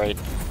 Sai carried.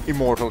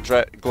 Immortal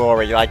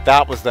glory. Like,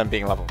 that was them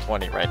being level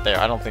 20 right there.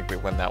 I don't think we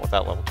win that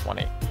without level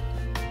 20.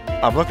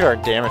 Look at our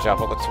damage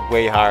output. Looks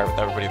way higher with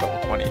everybody level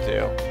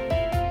 22.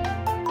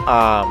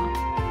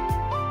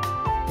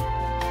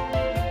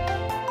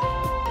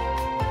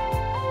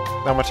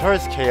 Now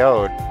Matari's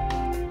KO'd.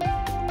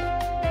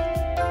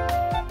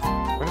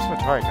 When does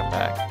Matari come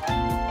back?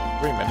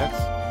 3 minutes?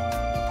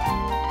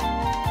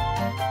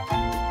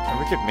 And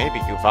we could maybe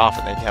goof off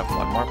and they'd have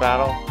one more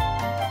battle.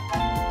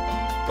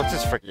 Let's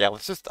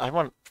just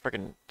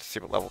freaking see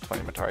what level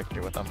 20 Matari can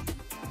do with them.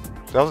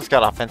 Zelda's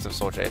got offensive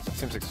Soul Jades. It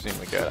seems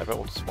extremely good. I bet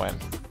we'll just win.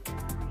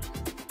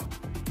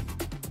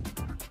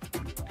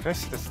 Can I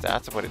see the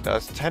stats of what it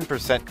does?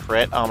 10%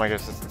 crit. Oh my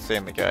gosh, that's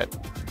insanely good.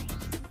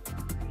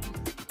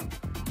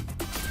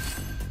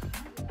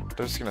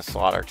 They're just gonna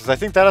slaughter. Because I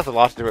think that has a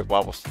lot to do with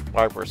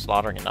why we're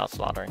slaughtering and not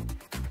slaughtering.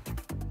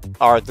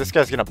 Alright, this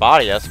guy's gonna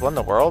body us. What in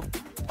the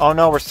world? Oh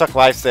no, we're stuck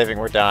life-saving.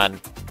 We're done.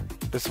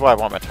 This is why I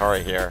want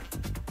Matari here.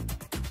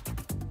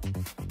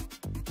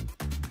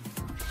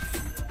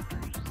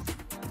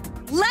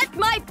 Let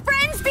my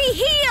friends be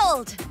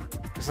healed!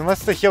 Because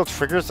unless the heal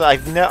triggers,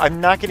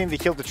 I'm not getting the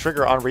heal to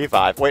trigger on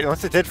revive. Wait,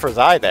 unless it did for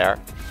Zai there.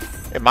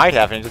 It might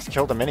have, and it just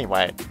killed him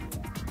anyway.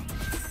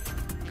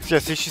 Yeah,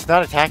 see, she's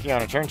not attacking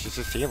on her turn, she's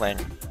just healing.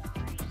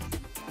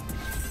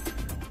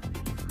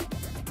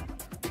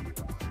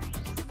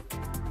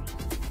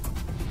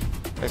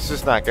 It's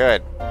just not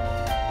good.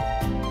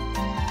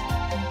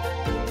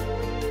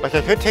 Like,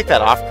 I could take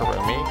that off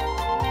Kurumi.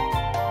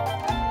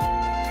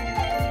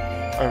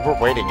 I mean,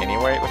 we're waiting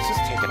anyway. Let's just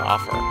take it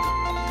off her.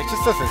 It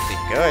just doesn't seem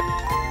good.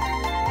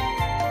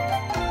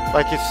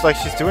 Like, it's like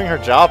she's doing her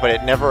job, but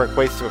it never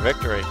equates to a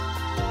victory.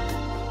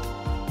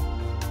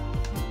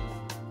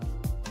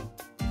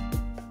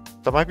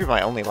 That might be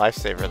my only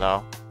lifesaver,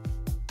 though.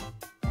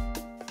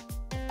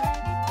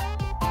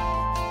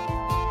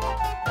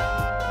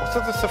 What's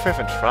other stuff we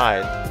haven't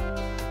tried?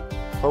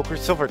 Poker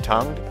Silver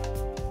Tongued?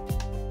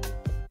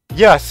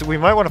 Yes, we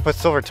might want to put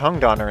Silver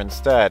Tongued on her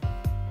instead.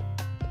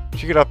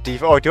 She could up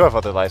def. Oh, I do have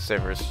other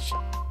lifesavers.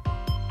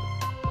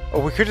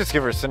 Oh, we could just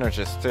give her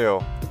Synergist, too.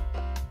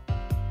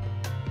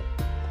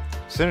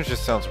 Synergist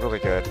sounds really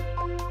good.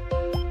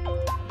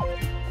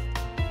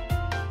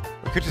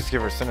 We could just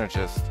give her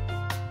Synergist.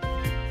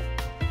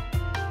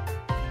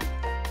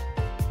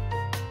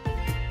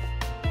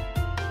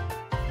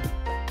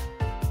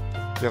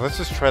 Yeah, let's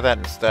just try that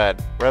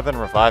instead. Rather than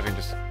reviving,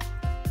 just...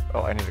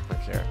 Oh, I need to click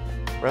here.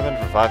 Rather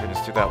than reviving,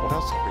 just do that. What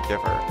else could we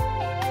give her?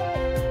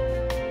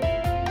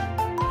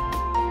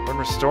 When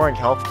restoring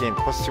health, gain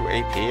 +2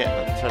 AP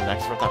and turn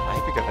next round, that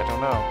might be good. I don't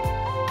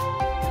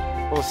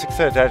know. Will a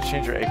 6-sided die to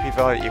change your AP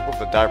value equal to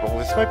the die roll?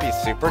 This might be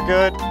super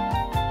good.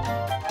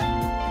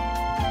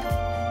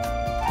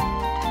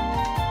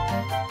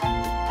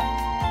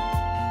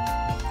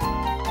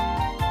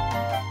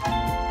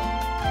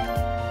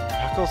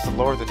 Tackles to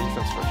lower the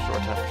defense for a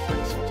short time.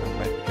 This one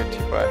might be good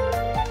too, but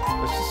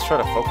let's just try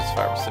to focus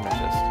fire with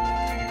Synergist.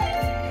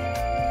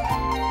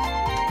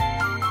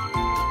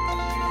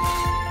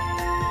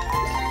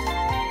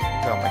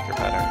 That'll make her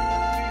better.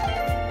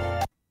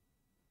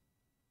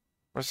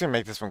 We're just gonna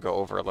make this one go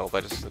over a little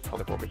bit, just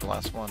probably will be the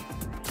last one.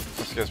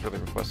 Unless you guys really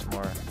request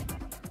more.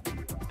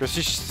 Because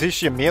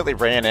she immediately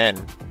ran in.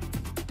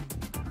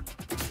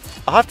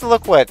 I'll have to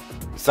look what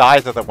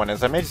Zai's other one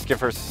is. I may just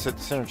give her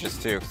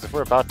Synergist too, because if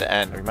we're about to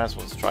end, we might as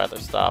well just try other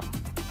stuff.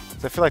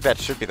 So I feel like that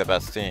should be the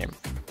best team.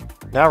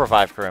 Now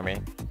revive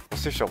Kurumi. We'll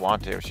see if she'll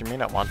want to. She may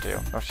not want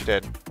to. Oh, she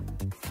did.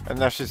 And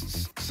now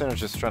she's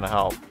Synergist trying to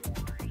help.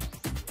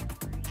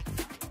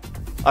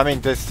 I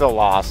mean, they still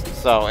lost,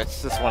 so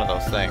it's just one of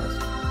those things.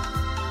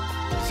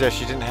 Yeah,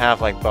 she didn't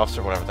have like buffs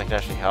or whatever that could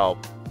actually help.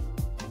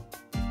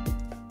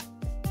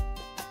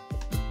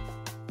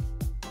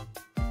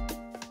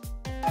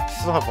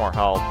 Still have more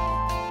help.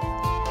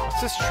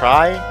 Let's just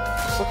try.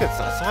 Just look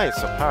at Zai, it's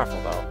so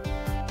powerful though.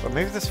 But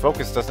maybe this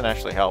focus doesn't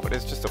actually help. It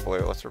is just a blue.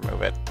 Let's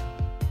remove it.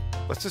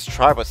 Let's just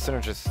try what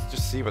Synergist,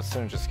 just see what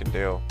Synergist can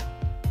do.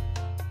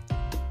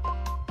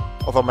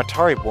 Although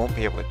Matari won't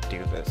be able to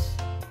do this.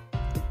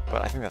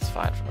 But I think that's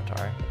fine for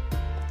Matari.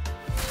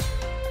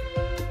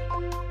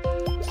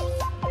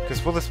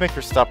 Because will this make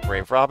her stop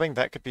grave robbing?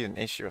 That could be an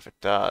issue if it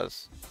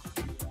does.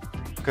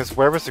 Because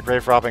where was the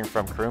grave robbing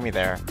from Kurumi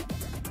there?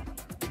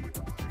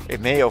 It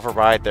may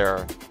override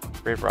their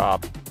grave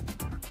rob.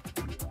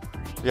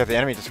 Yeah, the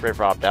enemy just grave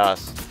robbed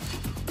us.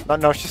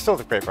 No, she's still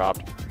the grave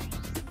robbed.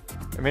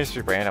 It may just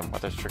be random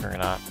whether it's triggering or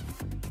not.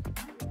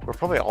 We're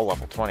probably all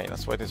level 20,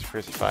 that's why these are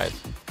crazy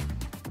fights.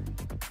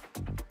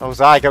 Oh,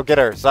 Zai, go get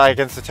her! Zai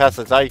against the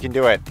Tesla. Zai, you can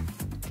do it.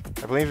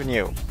 I believe in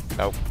you.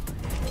 Nope.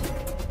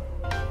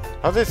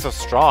 How are they so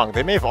strong?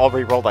 They may have all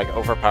re-rolled like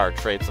overpowered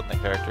traits on the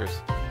characters.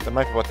 That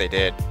might be what they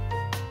did.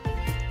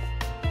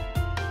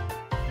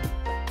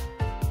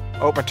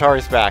 Oh,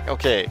 Matari's back.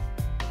 Okay.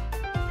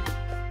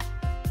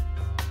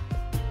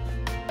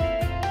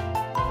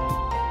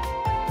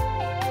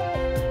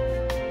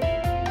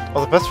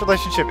 Well, the best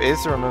relationship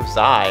is to remove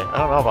Zai. I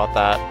don't know about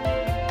that.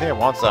 I think I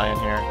want Zai in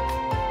here.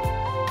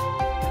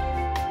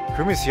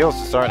 Kurumi's heals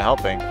just aren't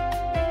helping.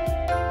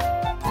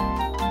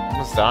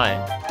 Almost dying.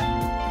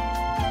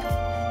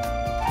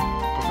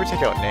 What if we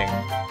take out Ning?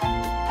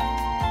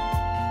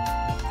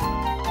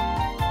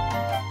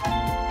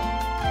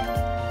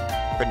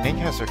 But Ning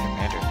has her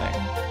commander thing.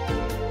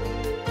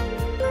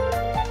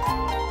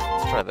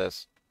 Let's try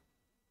this.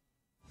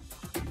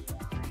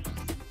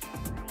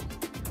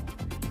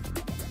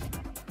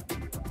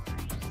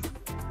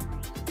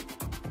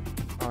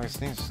 Oh, these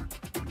things.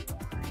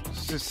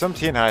 Some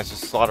TNIs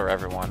just slaughter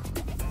everyone.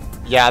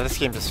 Yeah, this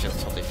game just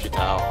feels totally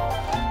futile.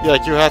 Yeah,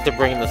 like you have to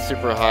bring in the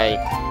super high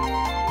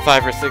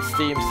 5 or 6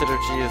 team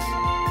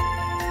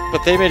synergies.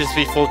 But they may just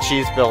be full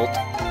cheese built.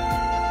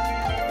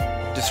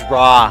 Just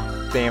raw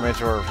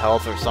damage or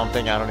health or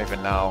something, I don't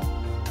even know.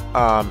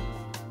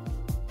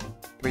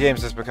 The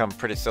game's just become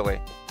pretty silly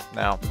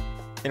now.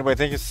 Anyway,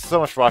 thank you so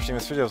much for watching.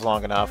 This video is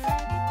long enough.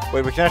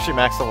 Wait, we can actually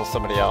max level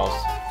somebody else.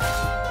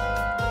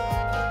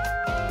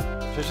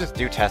 Should I just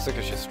do Tessa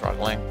because she's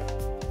struggling?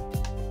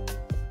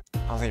 I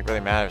don't think it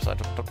really matters. I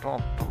don't know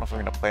if I'm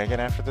going to play again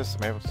after this.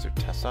 Maybe we'll just do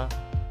Tessa.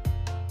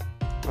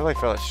 I really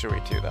feel like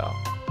Shui too, though.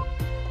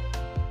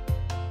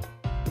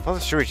 I feel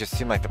like Shui just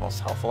seemed like the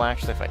most helpful,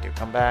 actually, if I do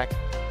come back.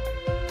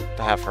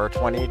 To have her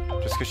 20,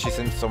 just because she's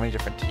in so many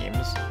different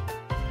teams.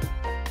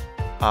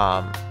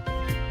 Her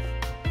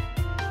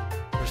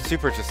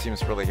super just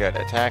seems really good.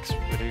 Attacks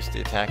reduce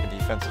the attack and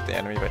defense of the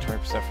enemy by 20%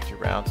 for 2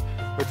 rounds.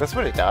 Wait, that's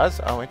what it does?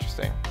 Oh,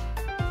 interesting.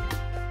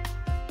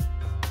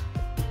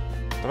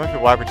 That might be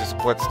why we just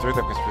blitz through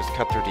them, because we just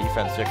cut through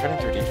defense. Yeah, cutting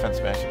through defense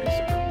may actually be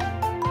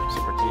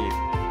super key.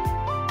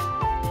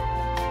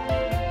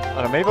 I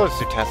don't know, maybe I'll just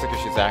do Tessa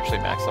because she's actually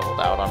max leveled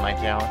out on my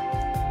count,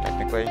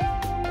 technically.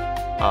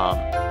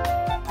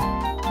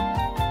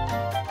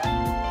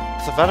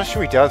 So Savannah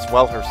Shui does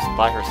well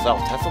by herself.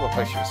 Tessa looked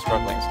like she was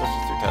struggling, so let's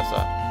just do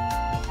Tessa.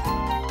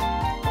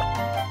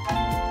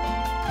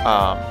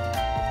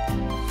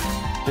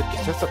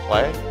 Can Tessa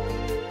play?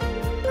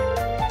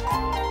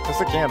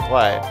 Tessa can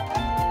play.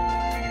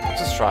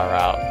 Let's just try her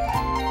out.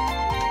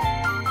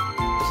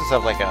 Let's just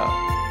have like a...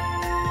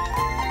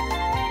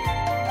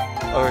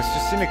 Oh, is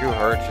Justinagu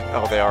hurt?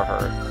 Oh, they are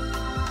hurt.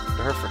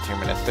 They're hurt for 2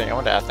 minutes. Dang, I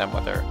want to add them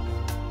with her.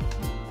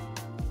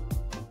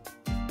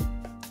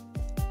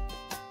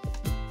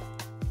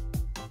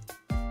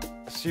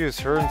 Let's use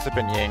her and Zip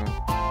and Ying.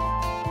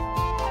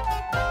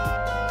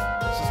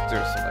 Let's just do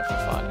something for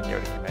fun and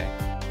Yodahime.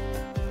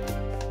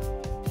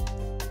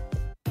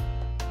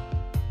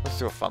 Let's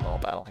do a fun little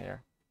battle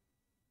here.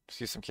 Just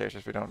use some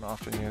characters we don't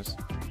often use.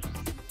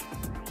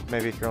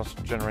 Maybe Girls'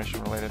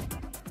 Generation related.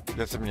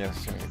 Yeah, Zip and Ying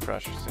is going to get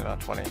crushed. She's not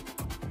 20.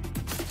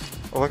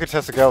 Oh, look at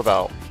Tessa go,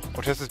 though.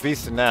 Well, Tessa's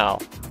beasting now.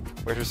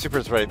 Wait, her super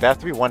is ready. They have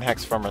to be 1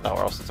 hex from her, though,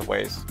 or else it's a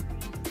waste.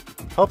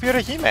 Help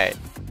Yodahime!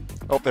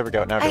 Oh, there we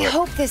go. Now do it. I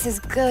hope this is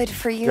good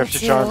for you, You have to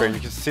charm her. You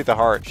can see the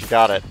heart. She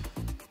got it.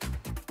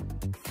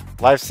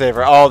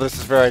 Lifesaver. Oh, this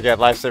is very good.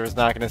 Lifesaver's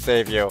not going to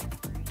save you.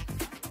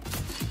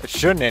 It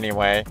shouldn't,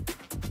 anyway.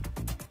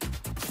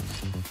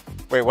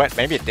 Wait, what?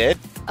 Maybe it did?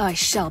 I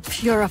shall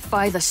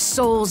purify the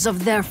souls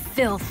of their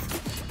filth.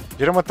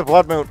 Get him with the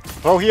blood moon.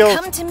 Bow heals.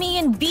 Come to me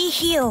and be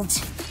healed.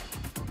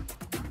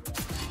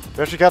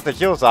 We actually got the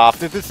heals off.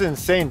 Dude, this is an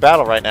insane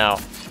battle right now.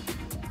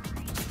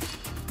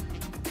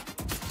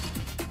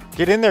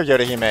 Get in there,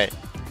 Yodahime.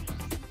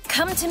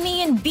 Come to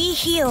me and be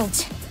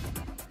healed.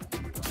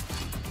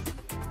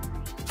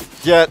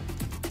 Yet,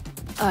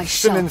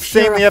 It's an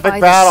insanely epic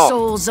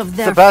battle. It's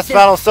the best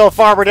battle so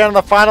far. We're down in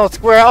the final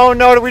square. Oh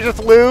no, did we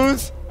just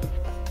lose?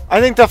 I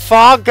think the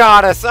fog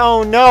got us.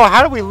 Oh no,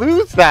 how did we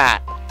lose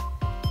that?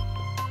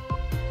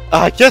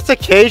 I guess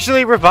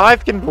occasionally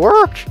revive can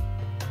work.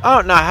 I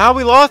don't know how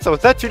we lost though.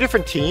 Was that 2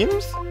 different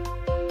teams?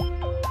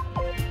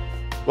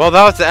 Well,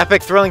 that was the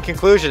epic, thrilling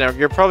conclusion.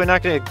 You're probably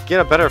not going to get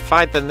a better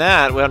fight than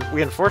that.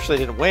 We unfortunately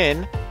didn't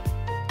win.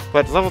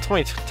 But level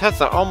 20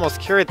 Tessa almost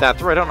carried that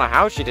through. I don't know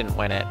how she didn't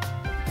win it.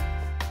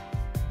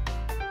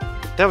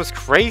 That was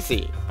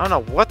crazy. I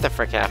don't know what the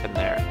frick happened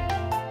there.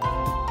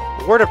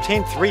 Ward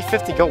obtained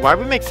 350 gold. Why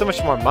did we make so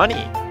much more money?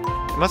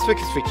 It must be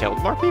because we killed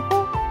more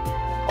people?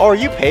 Oh, are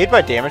you paid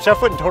by damage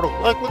output in total?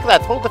 Look at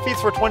that. Total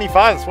defeats were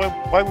 25. That's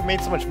why we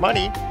made so much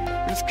money.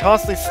 We're just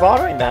constantly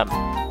slaughtering them.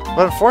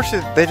 But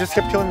unfortunately, they just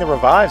kept killing the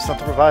revives, not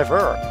the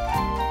reviver.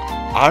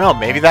 I don't know,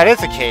 maybe that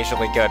is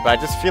occasionally good, but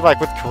I just feel like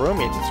with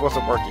Kurumi, it just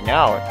wasn't working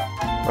out.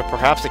 But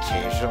perhaps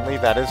occasionally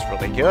that is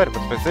really good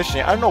with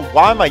positioning. I don't know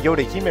why my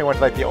Yodahime went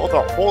like the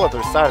whole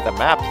other side of the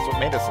map. That's what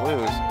made us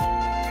lose.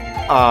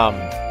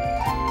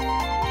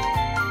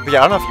 But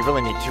yeah, I don't know if you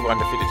really need 2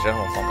 undefeated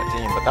generals on the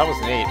team, but that was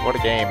neat. What a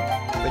game.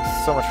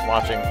 Thanks so much for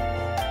watching.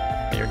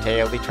 May your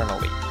tale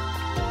eternally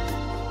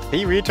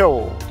be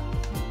retold.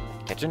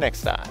 Catch you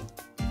next time.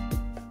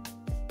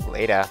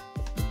 Later.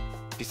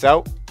 Peace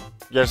out.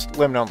 Just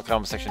let me know in the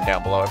comment section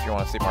down below if you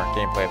want to see more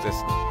gameplay of this.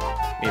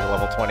 Me to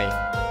level 20.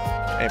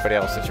 Anybody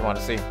else that you want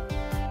to see.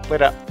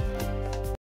 Later.